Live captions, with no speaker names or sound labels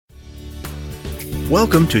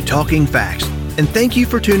Welcome to Talking Facts, and thank you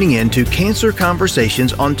for tuning in to Cancer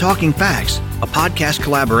Conversations on Talking Facts, a podcast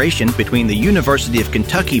collaboration between the University of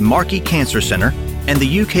Kentucky Markey Cancer Center and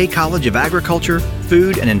the UK College of Agriculture,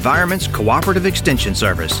 Food and Environment's Cooperative Extension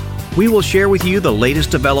Service. We will share with you the latest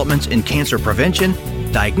developments in cancer prevention,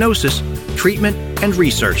 diagnosis, treatment, and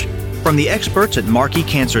research from the experts at Markey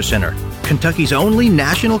Cancer Center, Kentucky's only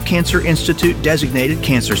National Cancer Institute designated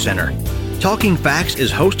cancer center. Talking Facts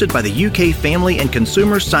is hosted by the UK Family and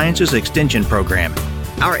Consumer Sciences Extension Program.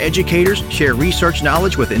 Our educators share research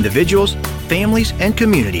knowledge with individuals, families, and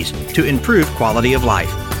communities to improve quality of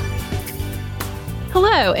life.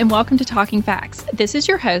 Hello, and welcome to Talking Facts. This is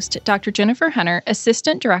your host, Dr. Jennifer Hunter,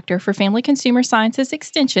 Assistant Director for Family Consumer Sciences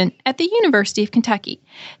Extension at the University of Kentucky.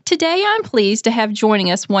 Today, I'm pleased to have joining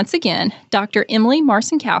us once again, Dr. Emily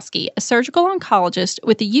Marcinkowski, a surgical oncologist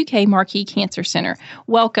with the UK Markey Cancer Center.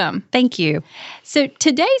 Welcome. Thank you. So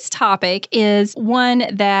today's topic is one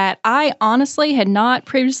that I honestly had not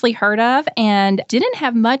previously heard of and didn't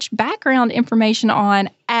have much background information on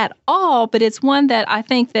at all, but it's one that I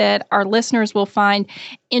think that our listeners will find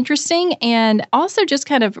interesting and also just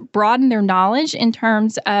kind of broaden their knowledge in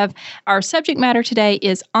terms of our subject matter today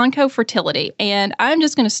is oncofertility. And I'm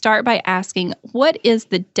just going to start by asking, what is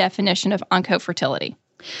the definition of oncofertility?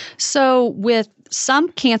 So with some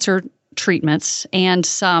cancer treatments and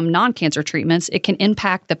some non-cancer treatments, it can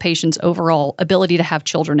impact the patient's overall ability to have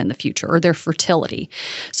children in the future or their fertility.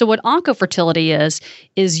 So what oncofertility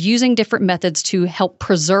is using different methods to help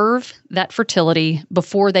preserve that fertility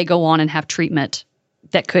before they go on and have treatment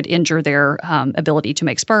that could injure their ability to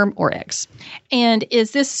make sperm or eggs. And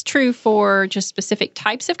is this true for just specific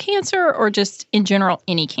types of cancer or just in general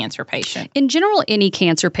any cancer patient? In general, any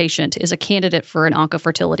cancer patient is a candidate for an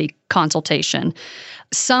oncofertility consultation.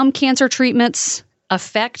 Some cancer treatments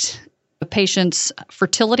affect a patient's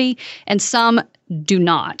fertility and some do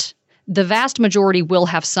not. The vast majority will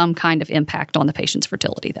have some kind of impact on the patient's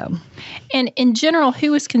fertility, though. And in general,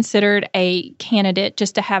 who is considered a candidate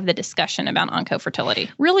just to have the discussion about oncofertility?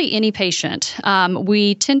 Really, any patient.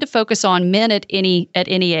 We tend to focus on men at any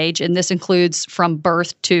age, and this includes from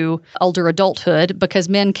birth to older adulthood, because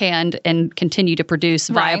men can and continue to produce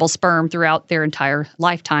viable sperm throughout their entire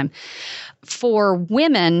lifetime. For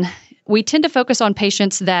women, we tend to focus on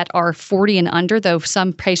patients that are 40 and under, though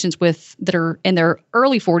some patients that are in their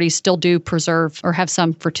early 40s still do preserve or have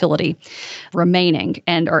some fertility remaining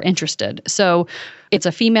and are interested. So it's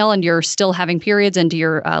a female and you're still having periods into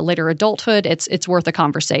your later adulthood, it's worth a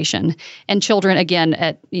conversation. And children,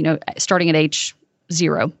 again, starting at age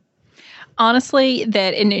 0. Honestly,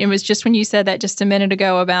 and it was just when you said that just a minute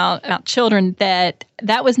ago about children, that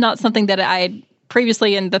was not something that I had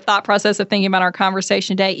previously in the thought process of thinking about our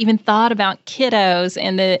conversation today, even thought about kiddos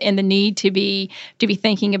and the need to be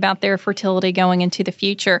thinking about their fertility going into the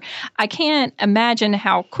future. I can't imagine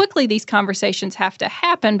how quickly these conversations have to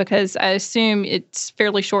happen because I assume it's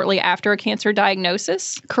fairly shortly after a cancer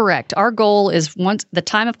diagnosis. Correct. Our goal is once the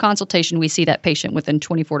time of consultation, we see that patient within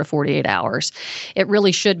 24 to 48 hours. It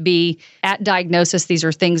really should be at diagnosis. These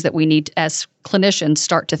are things that we need as clinicians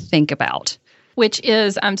start to think about. Which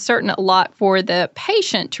is, I'm certain, a lot for the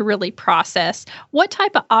patient to really process. What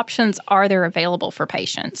type of options are there available for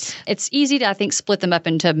patients? It's easy to, I think, split them up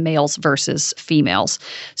into males versus females.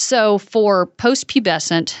 So for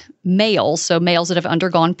post-pubescent males, so males that have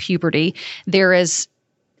undergone puberty, there is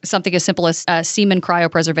something as simple as semen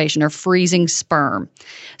cryopreservation or freezing sperm.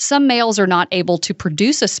 Some males are not able to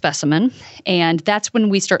produce a specimen, and that's when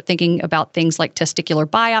we start thinking about things like testicular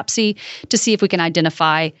biopsy to see if we can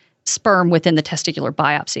identify sperm within the testicular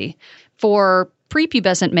biopsy. For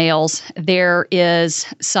prepubescent males, there is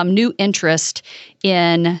some new interest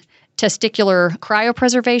in testicular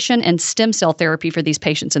cryopreservation and stem cell therapy for these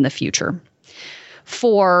patients in the future.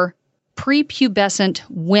 For prepubescent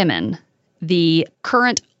women, the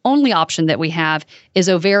current only option that we have is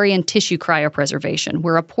ovarian tissue cryopreservation,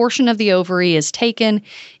 where a portion of the ovary is taken,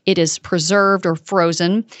 it is preserved or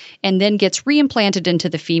frozen, and then gets reimplanted into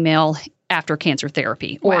the female after cancer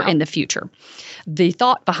therapy or in the future. The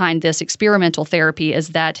thought behind this experimental therapy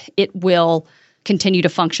is that it will continue to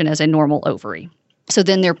function as a normal ovary. So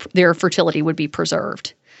then their fertility would be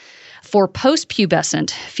preserved. For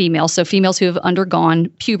post-pubescent females, so females who have undergone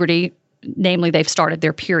puberty, namely they've started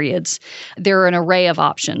their periods, there are an array of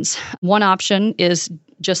options. One option is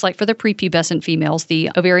just like for the prepubescent females, the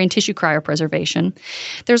ovarian tissue cryopreservation.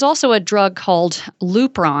 There's also a drug called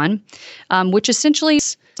Lupron, which essentially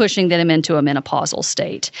is pushing them into a menopausal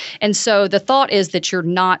state. And so the thought is that you're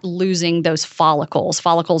not losing those follicles.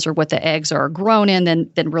 Follicles are what the eggs are grown in,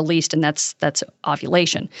 then released, and that's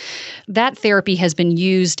ovulation. That therapy has been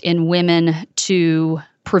used in women to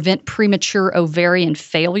prevent premature ovarian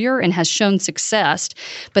failure and has shown success,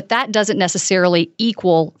 but that doesn't necessarily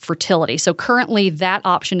equal fertility. So currently that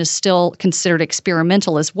option is still considered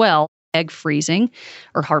experimental as well, egg freezing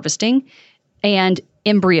or harvesting, and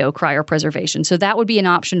embryo cryopreservation. So that would be an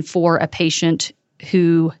option for a patient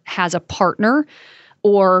who has a partner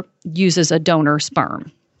or uses a donor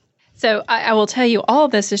sperm. So I will tell you, all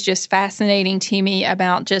of this is just fascinating to me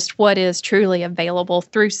about just what is truly available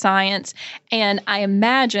through science. And I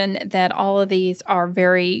imagine that all of these are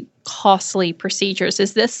very costly procedures.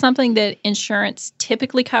 Is this something that insurance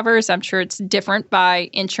typically covers? I'm sure it's different by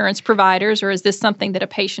insurance providers, or is this something that a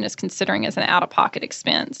patient is considering as an out-of-pocket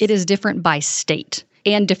expense? It is different by state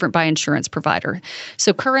and different by insurance provider.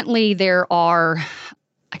 So currently there are,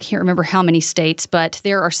 I can't remember how many states, but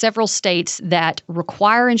there are several states that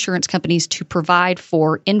require insurance companies to provide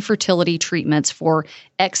for infertility treatments for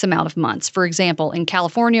X amount of months. For example, in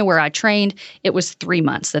California, where I trained, it was 3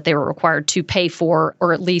 months that they were required to pay for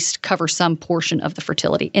or at least cover some portion of the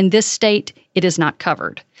fertility. In this state, it is not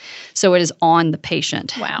covered. So it is on the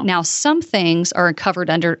patient. Wow. Now, some things are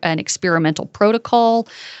covered under an experimental protocol.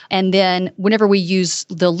 And then whenever we use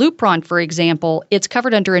the Lupron, for example, it's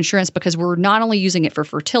covered under insurance because we're not only using it for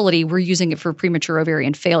fertility, we're using it for premature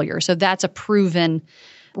ovarian failure. So that's a proven,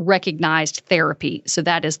 recognized therapy. So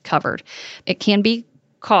that is covered. It can be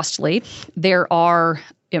costly. There are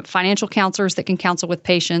financial counselors that can counsel with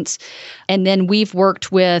patients. And then we've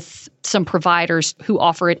worked with some providers who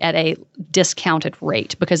offer it at a discounted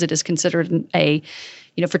rate because it is considered a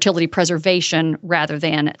fertility preservation rather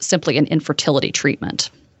than simply an infertility treatment.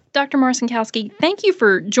 Dr. Marcinkowski, thank you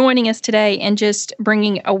for joining us today and just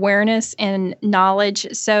bringing awareness and knowledge,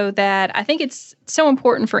 so that I think it's so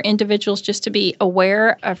important for individuals just to be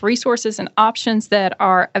aware of resources and options that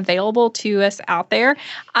are available to us out there.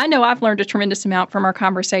 I know I've learned a tremendous amount from our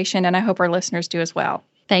conversation, and I hope our listeners do as well.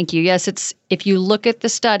 Thank you. Yes, if you look at the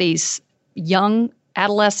studies, young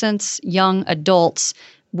adolescents, young adults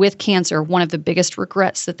with cancer, one of the biggest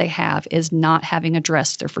regrets that they have is not having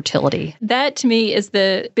addressed their fertility. That, to me, is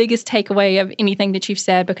the biggest takeaway of anything that you've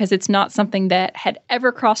said, because it's not something that had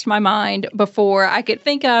ever crossed my mind before. I could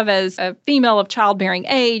think of as a female of childbearing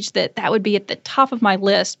age that would be at the top of my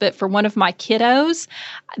list. But for one of my kiddos,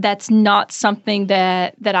 that's not something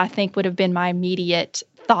that I think would have been my immediate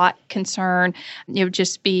thought, concern. It would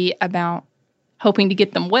just be about hoping to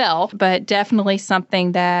get them well, but definitely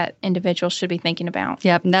something that individuals should be thinking about.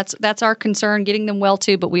 Yep, and that's our concern, getting them well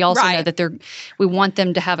too, but we also know that we want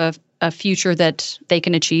them to have a future that they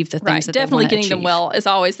can achieve the things that definitely they want to getting them well is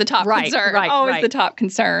always the top concern. Right. The top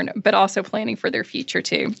concern, but also planning for their future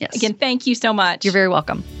too. Yes. Again, thank you so much. You're very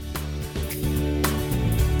welcome.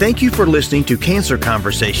 Thank you for listening to Cancer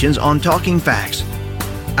Conversations on Talking Facts.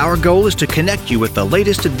 Our goal is to connect you with the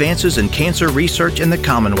latest advances in cancer research in the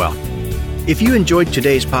Commonwealth. If you enjoyed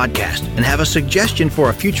today's podcast and have a suggestion for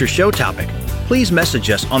a future show topic, please message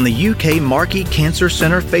us on the UK Markey Cancer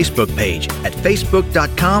Centre Facebook page at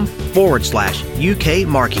facebook.com/UK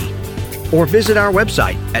Markey, or visit our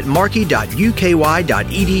website at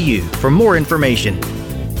markey.uky.edu for more information.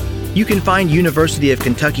 You can find University of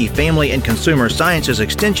Kentucky Family and Consumer Sciences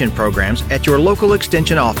Extension programs at your local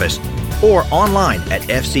Extension office or online at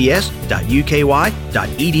fcs.uky.edu.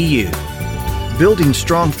 Building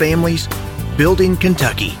strong families, building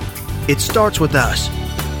Kentucky. It starts with us.